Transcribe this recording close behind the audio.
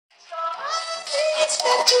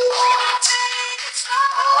Hi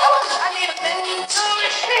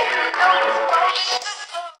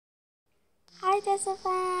Tessa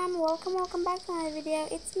fam, welcome back to my video.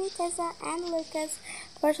 It's me Tessa and Lucas.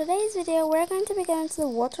 For today's video we're going to be going to the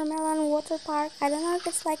Watermelon Water Park. I don't know if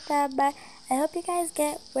it's like that, but I hope you guys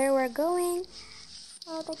get where we're going.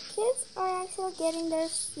 So the kids are actually getting their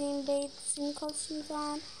swim costumes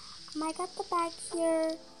on. I got the bag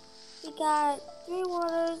here. We got 3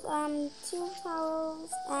 waters, 2 towels,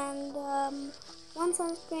 and 1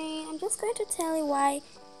 sunscreen. I'm just going to tell you why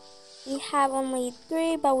we have only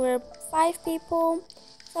 3, but we're 5 people.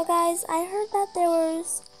 So guys, I heard that there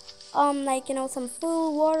was some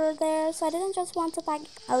food, water there, so I didn't just want to pack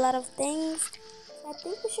a lot of things. So I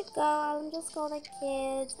think we should go. I'll just go with the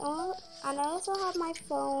kids. And I also have my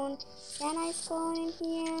phone, Anna's phone in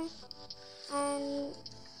here, and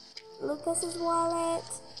Lucas's wallet.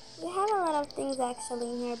 We have a lot of things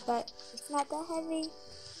actually in here, but it's not that heavy.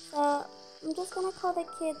 So I'm just gonna call the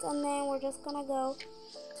kids and then we're just gonna go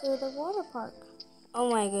to the water park.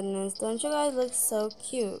 Oh my goodness, don't you guys look so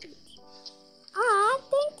cute? Ah,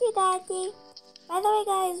 thank you, Daddy. By the way,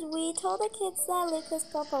 guys, we told the kids that Lucas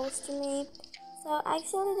proposed to me. So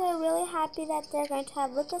actually they're really happy that they're going to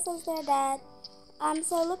have Lucas as their dad.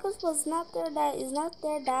 So Lucas was not their dad, is not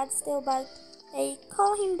their dad still, but they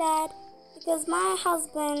call him dad because my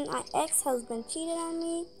ex-husband cheated on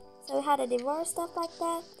me. So we had a divorce, stuff like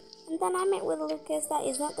that. And then I met with Lucas. That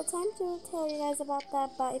is not the time to tell you guys about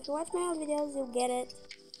that, but if you watch my old videos, you'll get it.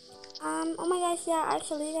 Oh my gosh, yeah,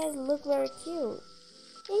 actually, you guys look very cute.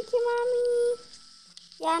 Thank you, Mommy.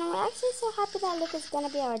 Yeah, and we're actually so happy that Lucas is gonna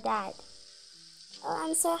be our dad. Oh,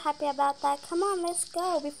 I'm so happy about that. Come on, let's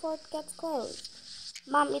go before it gets closed.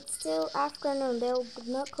 Mom, it's still afternoon. They'll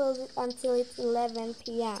not close it until it's 11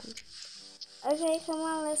 p.m. Okay, come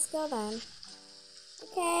on, let's go then.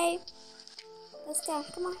 Okay, let's go,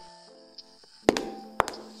 come on.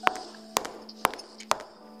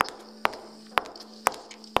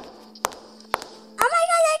 Oh my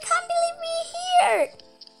god, I can't believe we're here!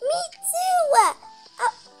 Me too!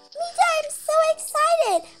 Me too, I'm so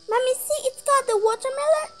excited! Mommy, see, it's called the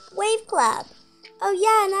Watermelon Wave Club. Oh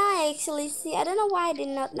yeah, now I actually see. I don't know why I did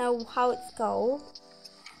not know how it's called.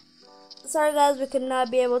 Sorry guys, we could not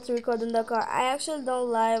be able to record in the car. I actually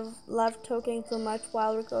don't love talking too much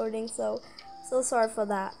while recording, so sorry for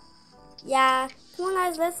that. Yeah, come on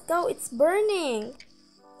guys, let's go. It's burning.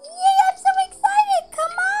 Yay, I'm so excited.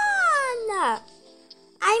 Come on.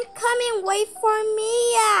 I'm coming. Wait for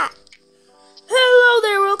me. Hello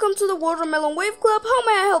there. Welcome to the Watermelon Wave Club. How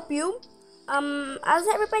may I help you? As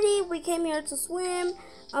everybody, we came here to swim.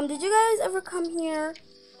 Did you guys ever come here?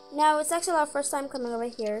 No, it's actually our first time coming over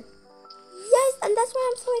here. Yes, and that's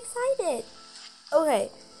why I'm so excited. Okay,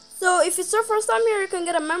 so if it's your first time here, you can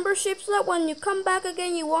get a membership so that when you come back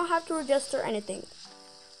again, you won't have to register anything.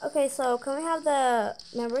 Okay, so can we have the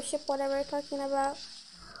membership, whatever you're talking about?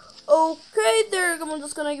 Okay, there, I'm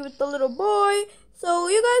just gonna give it the little boy. So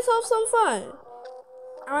you guys have some fun.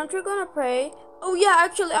 Aren't you gonna pay? Oh yeah,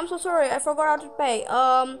 actually, I'm so sorry, I forgot how to pay.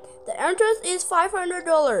 The entrance is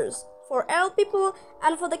 $500 for adult people,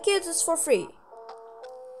 and for the kids, it's for free.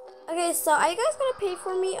 Okay, so are you guys gonna pay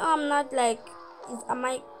for me? Not like, am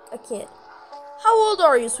I a kid? How old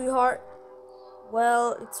are you, sweetheart?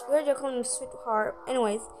 Well, it's weird you're calling me sweetheart.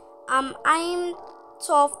 Anyways, I'm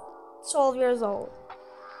 12 years old.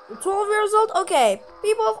 You're 12 years old? Okay,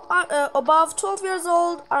 people above 12 years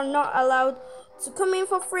old are not allowed to come in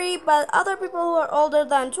for free, but other people who are older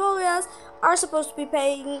than 12 years are supposed to be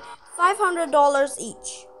paying $500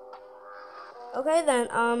 each. Okay then,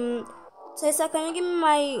 Tessa, can you give me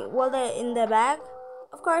my wallet in the bag?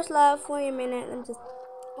 Of course, love. Wait a minute. Let me just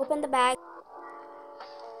open the bag.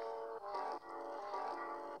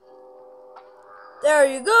 There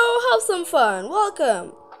you go. Have some fun.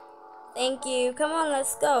 Welcome. Thank you. Come on,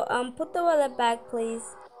 let's go. Put the wallet back,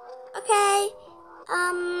 please. Okay.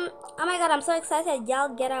 Oh my god, I'm so excited.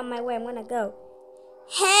 Y'all get out of my way. I'm gonna go.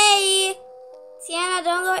 Hey, Tiana,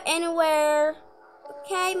 don't go anywhere.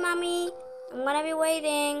 Okay, mommy. I'm gonna be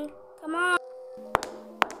waiting. Come on.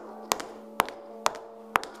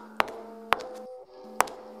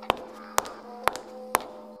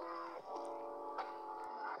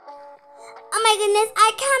 Oh my goodness,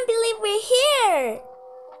 I can't believe we're here.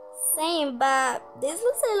 Same, but this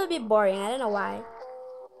looks a little bit boring. I don't know why.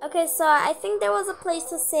 Okay, so I think there was a place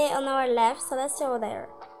to sit on our left, so let's go there.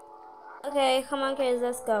 Okay, come on kids,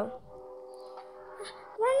 let's go.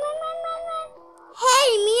 Run.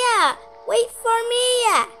 Hey, Mia, wait for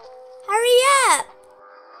me. Hurry up.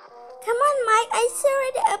 Come on, Mike. I saw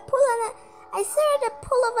a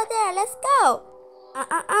pool over there. Let's go.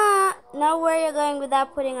 nowhere you're going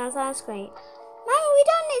without putting on sunscreen. Mommy, we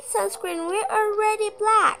don't need sunscreen. We're already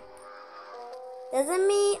black. Doesn't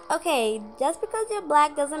mean, okay, just because you're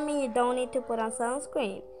black doesn't mean you don't need to put on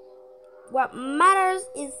sunscreen. What matters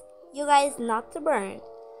is you guys not to burn.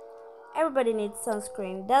 Everybody needs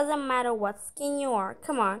sunscreen. Doesn't matter what skin you are.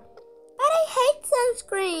 Come on. But I hate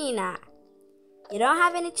sunscreen. You don't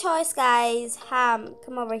have any choice, guys.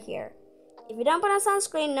 Come over here. If you don't put on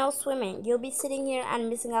sunscreen, no swimming. You'll be sitting here and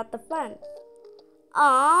missing out the fun.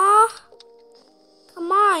 Aww.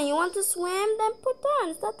 Come on, you want to swim? Then put on.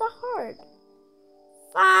 It's not that hard.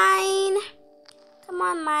 Fine. Come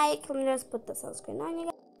on, Mike. Let me just put the sunscreen on you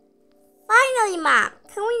guys. Finally, Mom.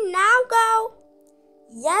 Can we now go?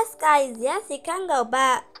 Yes, guys. Yes, you can go,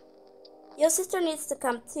 but your sister needs to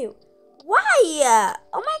come too. Why?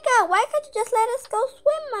 Oh my God. Why can't you just let us go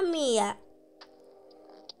swim, Mommy?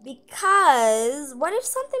 Because what if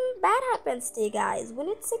something bad happens to you guys? We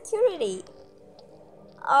need security.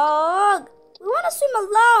 Oh, we want to swim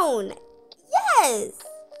alone. Yes.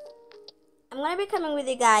 I'm going to be coming with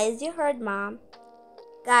you guys. You heard, Mom.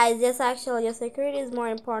 Guys, yes, actually, your security is more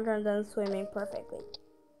important than swimming perfectly.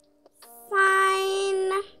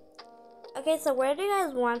 Fine. Okay, so where do you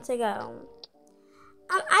guys want to go?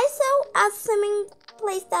 I saw a swimming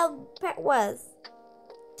place that pet was.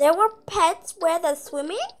 There were pets where they're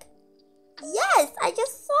swimming? Yes, I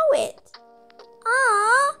just saw it.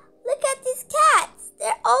 Aw, look at these cats.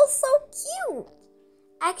 They're all so cute.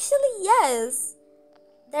 Actually, yes.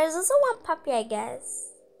 There's also one puppy, I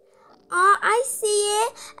guess. Aw, I see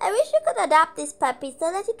it. I wish you could adopt this puppy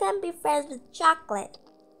so that you can be friends with Chocolate.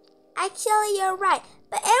 Actually, you're right.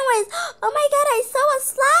 But anyways, oh my God, I saw a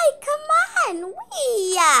slide. Come on.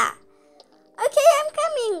 Wee. Okay, I'm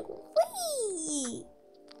coming. Wee.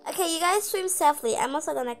 Okay, you guys swim safely. I'm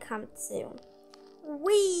also gonna come too.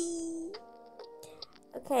 Wee.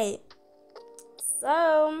 Okay.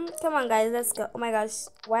 So, come on guys, let's go. Oh my gosh,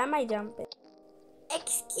 why am I jumping?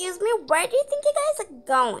 Excuse me, where do you think you guys are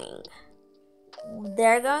going?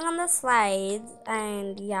 They're going on the slides,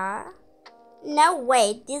 and yeah. No,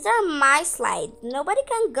 wait, these are my slides. Nobody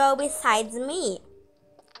can go besides me.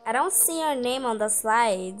 I don't see your name on the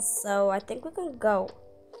slides, so I think we can go.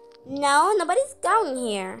 No, nobody's going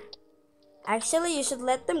here. Actually, you should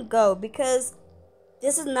let them go because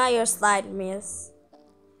this is not your slide, miss.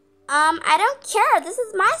 I don't care. This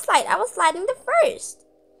is my slide. I was sliding the first.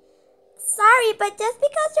 Sorry, but just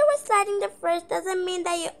because you were sliding the first doesn't mean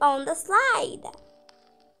that you own the slide.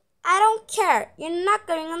 I don't care. You're not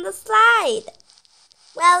going on the slide.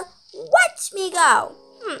 Well, watch me go.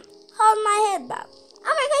 Hold my head back.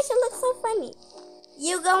 Oh my gosh, you look so funny.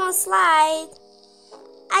 You go on slide.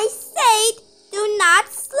 I said, do not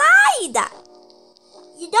slide.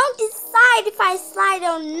 You don't decide if I slide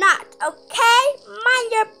or not, okay?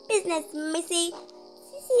 Mind your business, Missy.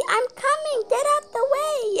 Sissy, I'm coming. Get out the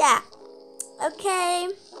way. Okay.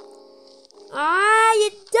 You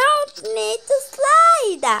don't need to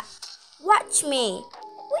slide. Watch me.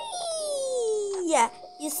 Whee!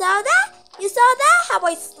 You saw that? You saw that? How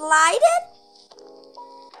I slided?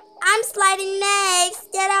 I'm sliding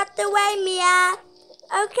next. Get out the way, Mia.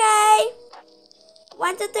 Okay.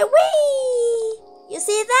 1, 2, 3. Whee! You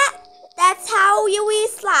see that? That's how you will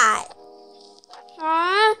slide.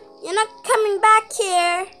 You're not coming back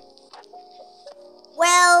here.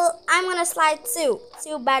 Well, I'm gonna slide too.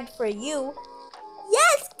 Too bad for you.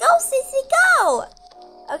 Yes, go, Sissy, go.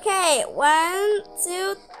 Okay, 1,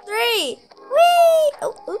 2, 3. Whee!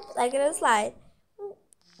 Oh, oops, I gotta slide.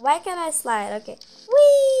 Why can't I slide? Okay.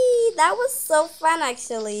 Whee! That was so fun,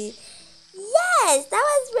 actually. Yes, that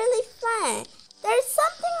was really fun. There's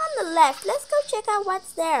something on the left. Let's go check out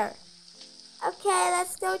what's there. Okay,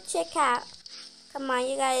 let's go check out. Come on,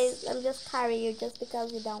 you guys. Let me just carry you just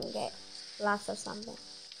because you don't get lost or something.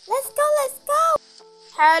 Let's go, let's go.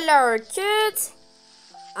 Hello, kids.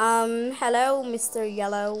 Hello, Mr.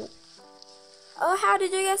 Yellow. Oh, how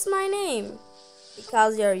did you guess my name?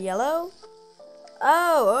 Because you're yellow?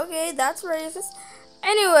 Oh, okay, that's racist.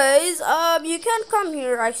 Anyways, you can't come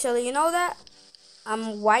here, actually. You know that?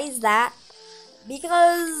 Why is that?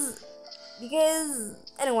 Because,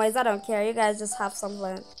 anyways, I don't care. You guys just have some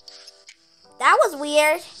fun. That was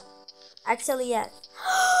weird. Actually, yes.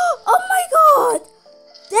 Oh my God!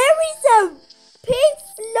 There is a pink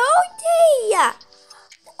floaty!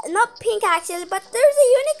 Not pink, actually, but there's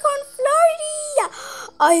a unicorn floaty!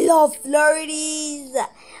 I love floaties!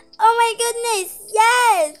 Oh my goodness,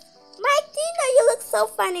 yes! Mike, do you know you look so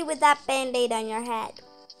funny with that band-aid on your head?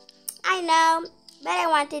 I know, but I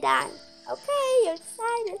want it on. Okay, you're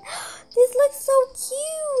excited. This looks so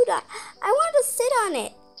cute. I want to sit on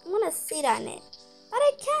it. I want to sit on it. But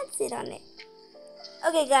I can't sit on it.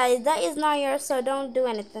 Okay, guys, that is not yours, so don't do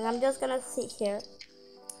anything. I'm just gonna sit here.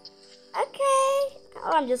 Okay.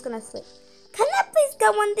 Oh, I'm just gonna sleep. Can I please go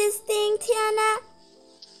on this thing, Tiana?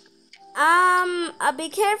 Be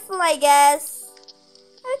careful, I guess.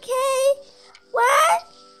 Okay. 1,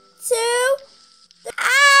 2.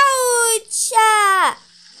 Ouch!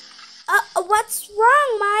 What's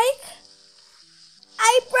wrong, Mike?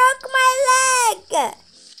 I broke my leg.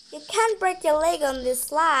 You can't break your leg on this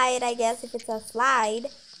slide, I guess, if it's a slide.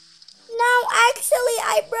 No, actually,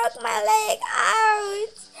 I broke my leg.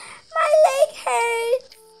 Ouch! My leg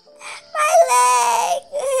hurts. My leg.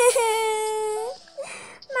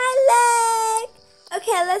 My leg.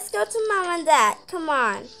 Okay, let's go to Mom and Dad. Come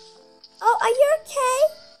on. Oh, are you okay?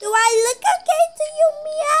 Do I look okay to you,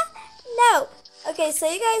 Mia? No. Okay, so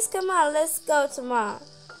you guys come on. Let's go to Mom.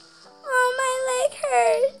 Oh, my leg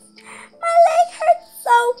hurts. My leg hurts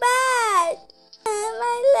so bad.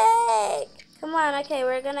 My leg. Come on, okay,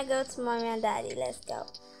 we're gonna go to Mommy and Daddy. Let's go.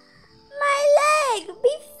 My leg,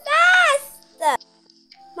 be fast.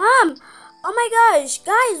 Mom, oh my gosh,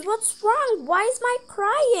 guys, what's wrong? Why is Mike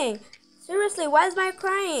crying? Seriously, why is Mike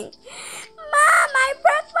crying? Mom, I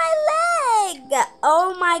broke my leg.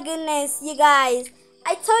 Oh my goodness, you guys.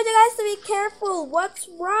 I told you guys to be careful. What's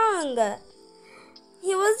wrong?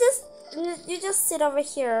 He was you just sit over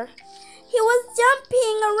here. He was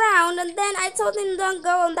jumping around and then I told him don't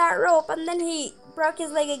go on that rope and then he broke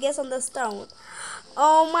his leg, I guess, on the stone.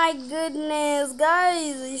 Oh my goodness,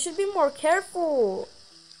 guys, you should be more careful.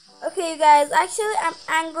 Okay, you guys, actually I'm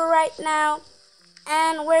angry right now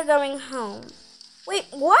and we're going home. Wait,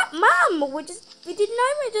 what? Mom, we did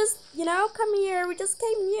not even just, come here. We just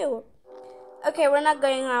came new. Okay, we're not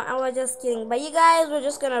going home. I was just kidding. But you guys, we're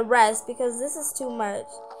just gonna rest because this is too much.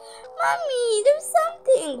 Mommy, do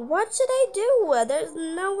something. What should I do? There's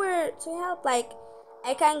nowhere to help. Like,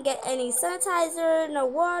 I can't get any sanitizer, no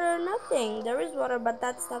water, nothing. There is water, but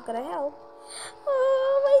that's not gonna help.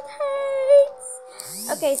 Oh, it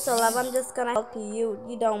hurts. Okay, so love, I'm just gonna help you.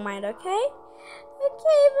 You don't mind, okay?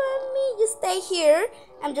 Okay, Mommy, you stay here.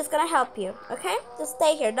 I'm just gonna help you, okay? Just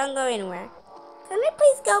stay here. Don't go anywhere. Can we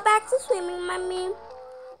please go back to swimming, Mommy?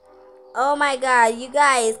 Oh my god, you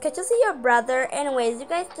guys, can't you see your brother? Anyways, you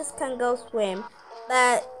guys just can go swim.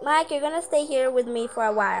 But, Mike, you're gonna stay here with me for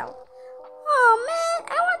a while. Oh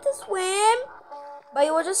man, I want to swim. But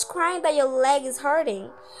you were just crying that your leg is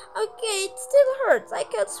hurting. Okay, it still hurts. I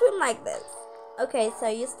can't swim like this. Okay, so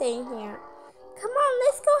you're staying here. Come on,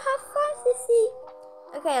 let's go have fun, Sissy.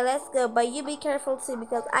 Okay, let's go. But you be careful too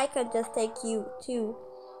because I can just take you too.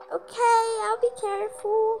 Okay, I'll be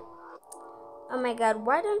careful. Oh my god,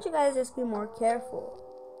 why don't you guys just be more careful?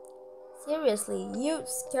 Seriously, you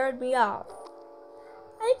scared me off.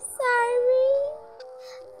 I'm sorry.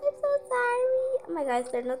 I'm so sorry. Oh my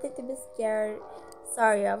gosh, there's nothing to be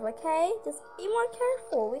sorry of, okay? Just be more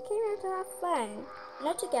careful. We came here to have fun,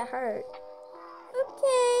 not to get hurt.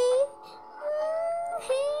 Okay.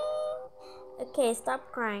 Okay,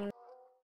 stop crying.